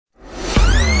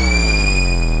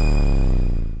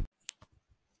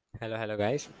Hello,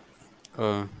 guys.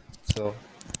 So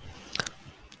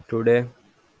today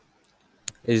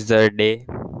is the day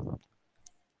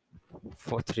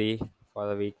for three for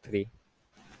the week three.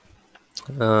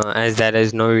 As there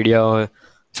is no video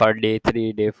for day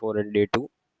three, day four, and day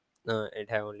two. It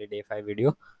have only day five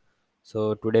video.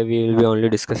 So today we will be only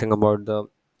discussing about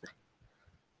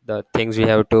the things we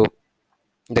have to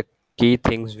the key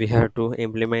things we have to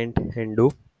implement and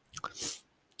do.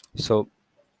 So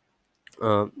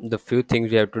the few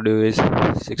things we have to do is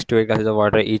 6 to 8 glasses of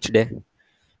water each day.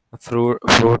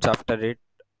 Fruits after it.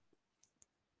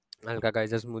 Alka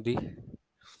Kaiser smoothie,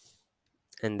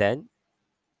 and then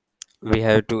we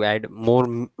have to add more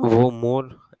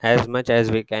as much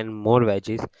as we can more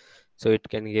veggies, so it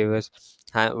can give us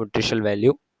high nutritional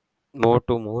value more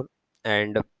to more.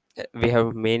 And we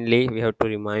have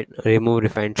to remove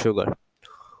refined sugar.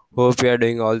 Hope we are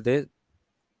doing all this.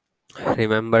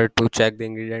 Remember to check the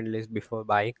ingredient list before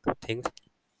buying things.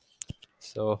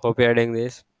 So hope you are doing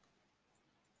this.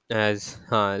 As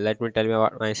let me tell you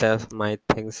about myself, my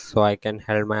things, so I can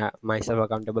hold myself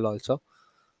accountable also.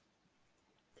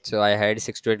 So I had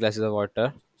 6 to 8 glasses of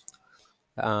water,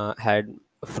 had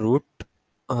fruit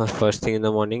first thing in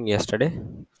the morning yesterday.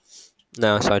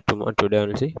 No, sorry, tomorrow, today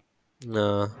only.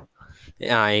 Uh,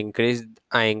 yeah, I increased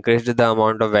the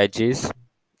amount of veggies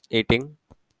eating,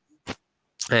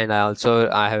 and I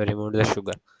have removed the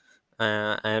sugar.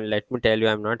 And let me tell you,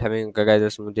 I'm not having Kagaiza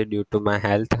smoothie due to my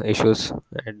health issues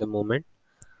at the moment.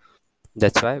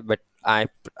 That's why. But I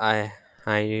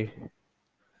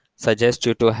suggest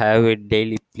you to have it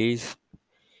daily. Please,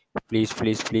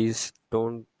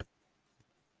 don't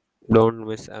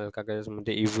miss alcohol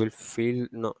smoothie.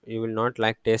 You will not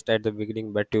like taste at the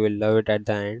beginning, but you will love it at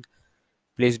the end.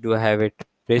 Please do have it.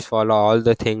 Please follow all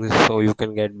the things so you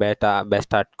can get better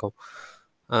best outcome.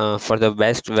 For the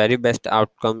very best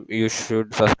outcome, you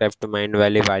should subscribe to Mind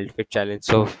Valley Wildfit Challenge,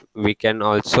 so we can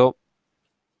also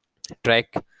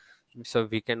track. So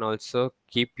we can also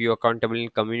keep you accountable in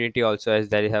community also, as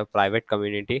there is a private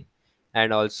community.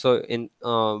 And also in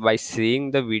by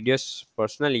seeing the videos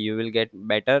personally, you will get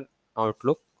better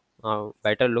outlook,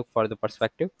 better look for the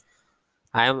perspective.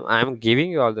 I am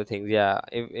giving you all the things. Yeah,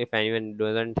 if anyone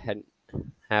doesn't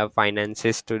have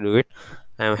finances to do it,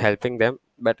 I am helping them.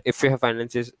 But if you have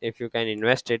finances, if you can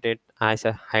invest it,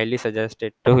 highly suggest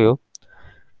it to you.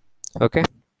 Okay,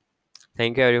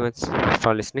 thank you very much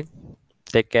for listening.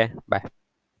 Take care. Bye.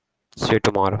 See you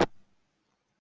tomorrow.